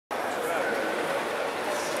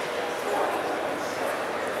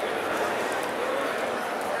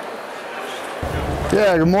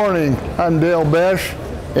Yeah, good morning. I'm Dale Besh,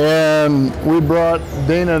 and we brought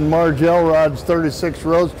Dana and Marge Elrod's 36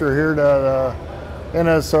 Roadster here to the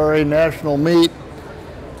NSRA National Meet,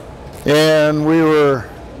 and we were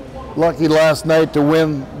lucky last night to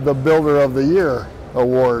win the Builder of the Year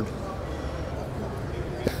award.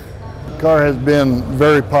 The car has been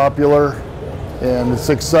very popular, and it's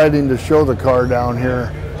exciting to show the car down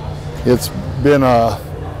here. It's been a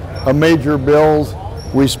major build.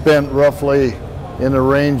 We spent roughly in the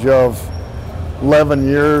range of 11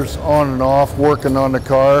 years on and off working on the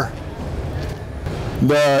car.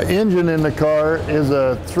 The engine in the car is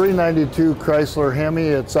a 392 Chrysler Hemi.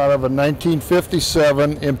 It's out of a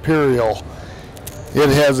 1957 Imperial. It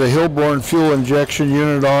has a Hillborn fuel injection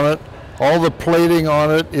unit on it. All the plating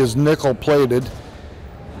on it is nickel plated.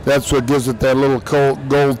 That's what gives it that little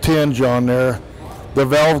gold tinge on there. The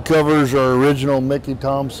valve covers are original Mickey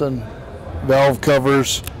Thompson valve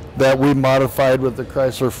covers that we modified with the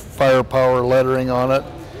Chrysler Firepower lettering on it.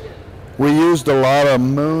 We used a lot of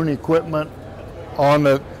Moon equipment on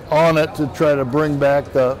it to try to bring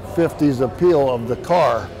back the 50s appeal of the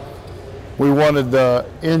car. We wanted the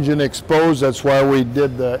engine exposed, that's why we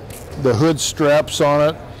did the hood straps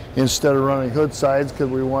on it instead of running hood sides, because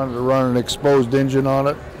we wanted to run an exposed engine on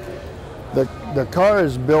it. The car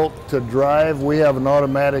is built to drive. We have an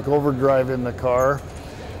automatic overdrive in the car.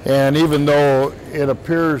 And even though it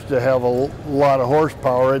appears to have a lot of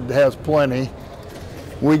horsepower, it has plenty.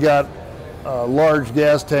 We got a large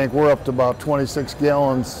gas tank. We're up to about 26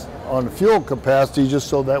 gallons on the fuel capacity, just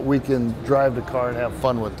so that we can drive the car and have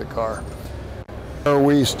fun with the car.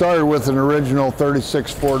 We started with an original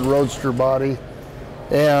 36 Ford Roadster body,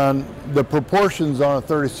 and the proportions on a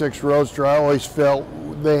 36 Roadster, I always felt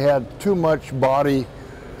they had too much body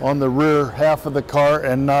on the rear half of the car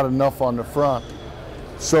and not enough on the front.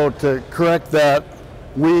 So to correct that,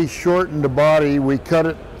 we shortened the body. We cut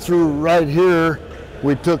it through right here.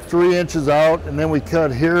 We took 3 inches out, and then we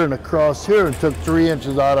cut here and across here and took 3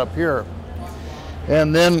 inches out up here.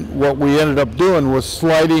 And then what we ended up doing was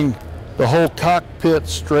sliding the whole cockpit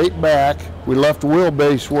straight back. We left the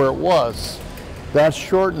wheelbase where it was. That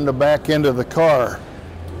shortened the back end of the car.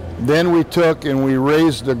 Then we took and we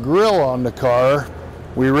raised the grille on the car.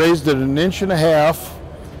 We raised it 1.5 inches,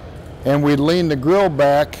 and we leaned the grille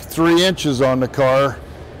back 3 inches on the car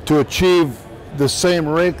to achieve the same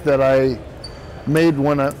rake that I made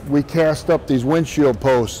when we cast up these windshield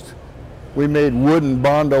posts. We made wooden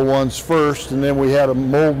Bondo ones first, and then we had a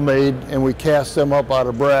mold made and we cast them up out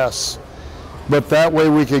of brass. But that way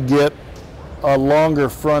we could get a longer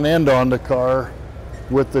front end on the car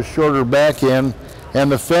with the shorter back end,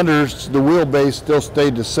 and the fenders, the wheelbase still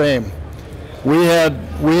stayed the same. We had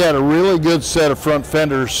a really good set of front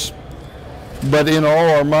fenders, but in all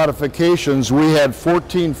our modifications, we had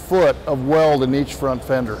 14 foot of weld in each front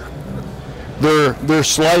fender. They're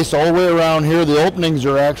sliced all the way around here. The openings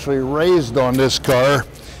are actually raised on this car.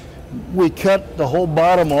 We cut the whole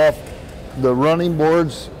bottom off the running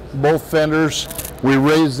boards, both fenders. We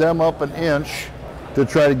raised them up 1 inch to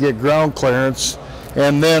try to get ground clearance.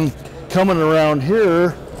 And then coming around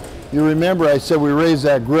here, you remember I said we raised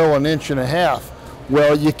that grille 1.5 inches.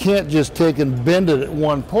 Well, you can't just take and bend it at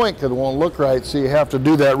one point because it won't look right, so you have to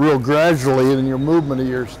do that real gradually in your movement of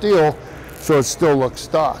your steel so it still looks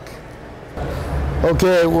stock.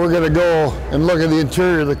 Okay, we're going to go and look at the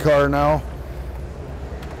interior of the car now.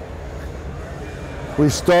 We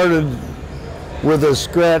started with a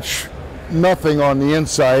scratch nothing on the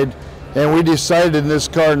inside, and we decided in this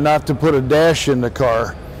car not to put a dash in the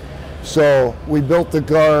car. So we built the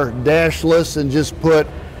car dashless and just put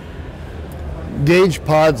gauge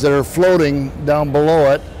pods that are floating down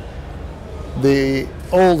below it. The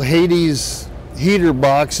old Hades heater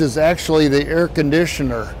box is actually the air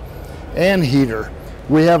conditioner and heater.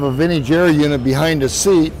 We have a vintage air unit behind the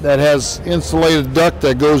seat that has insulated duct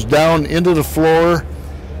that goes down into the floor,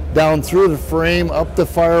 down through the frame, up the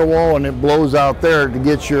firewall, and it blows out there to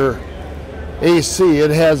get your AC. It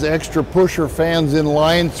has extra pusher fans in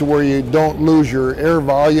line so where you don't lose your air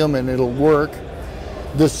volume, and it'll work.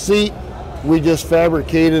 The seat we just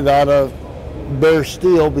fabricated out of bare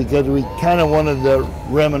steel because we kind of wanted to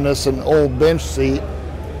reminisce an old bench seat,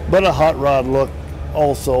 but a hot rod look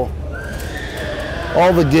also.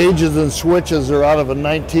 All the gauges and switches are out of a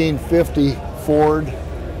 1950 Ford.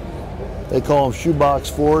 They call them shoebox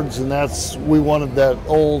Fords, and we wanted that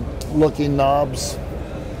old looking knobs.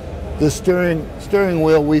 The steering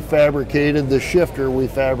wheel we fabricated, the shifter we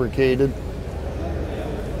fabricated.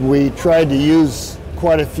 We tried to use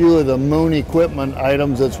quite a few of the Moon equipment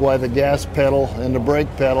items. That's why the gas pedal and the brake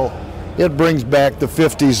pedal, it brings back the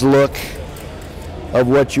 50s look. of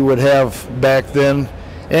what you would have back then.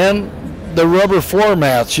 And the rubber floor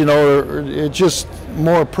mats, you know, it's just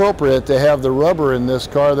more appropriate to have the rubber in this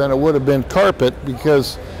car than it would have been carpet,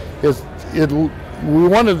 because we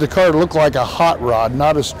wanted the car to look like a hot rod,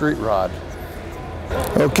 not a street rod.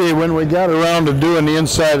 Okay, when we got around to doing the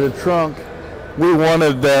inside of the trunk, we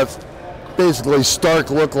wanted that basically stark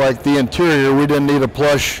look like the interior. We didn't need a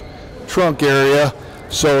plush trunk area,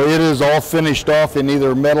 so it is all finished off in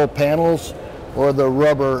either metal panels or the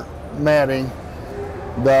rubber matting.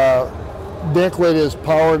 The deck lid is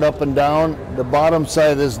powered up and down. The bottom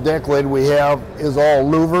side of this deck lid we have is all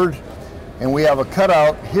louvered, and we have a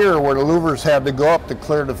cutout here where the louvers had to go up to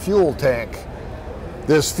clear the fuel tank.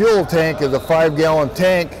 This fuel tank is a 5-gallon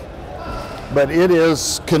tank, but it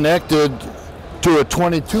is connected to a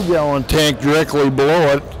 22-gallon tank directly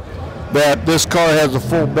below it. That this car has a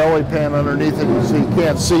full belly pan underneath it, so you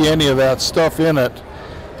can't see any of that stuff in it.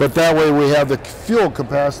 But that way we have the fuel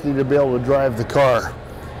capacity to be able to drive the car.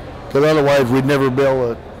 Because otherwise we'd never be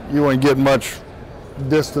able to, you wouldn't get much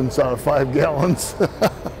distance out of 5 gallons.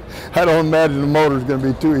 I don't imagine the motor's going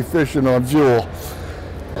to be too efficient on fuel.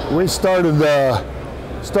 We started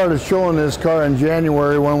showing this car in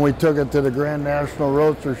January when we took it to the Grand National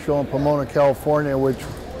Roadster show in Pomona, California, which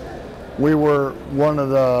we were one of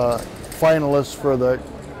the finalists for the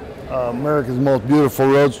America's Most Beautiful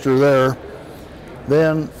Roadster there.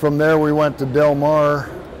 Then from there we went to Del Mar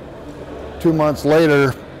 2 months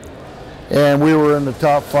later, and we were in the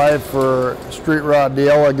top 5 for Street Rod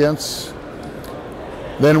d'Elegance.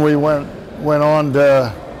 Then we went on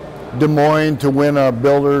to Des Moines to win a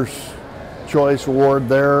Builder's Choice Award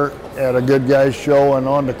there at a Good Guys show, and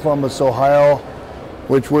on to Columbus, Ohio,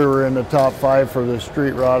 which we were in the top 5 for the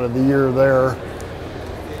Street Rod of the Year there.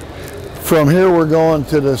 From here we're going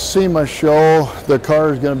to the SEMA show. The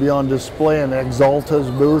car is going to be on display in Exalta's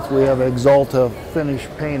booth. We have Exalta finish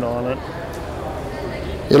paint on it.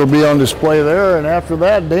 It'll be on display there, and after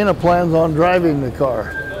that Dana plans on driving the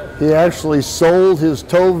car. He actually sold his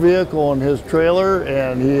tow vehicle and his trailer,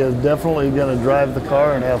 and he is definitely going to drive the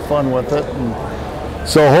car and have fun with it. And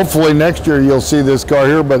so hopefully next year you'll see this car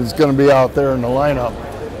here, but it's going to be out there in the lineup.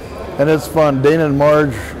 And it's fun. Dana and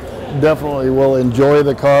Marge definitely will enjoy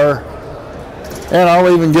the car. And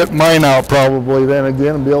I'll even get mine out probably then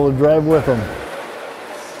again and be able to drive with them.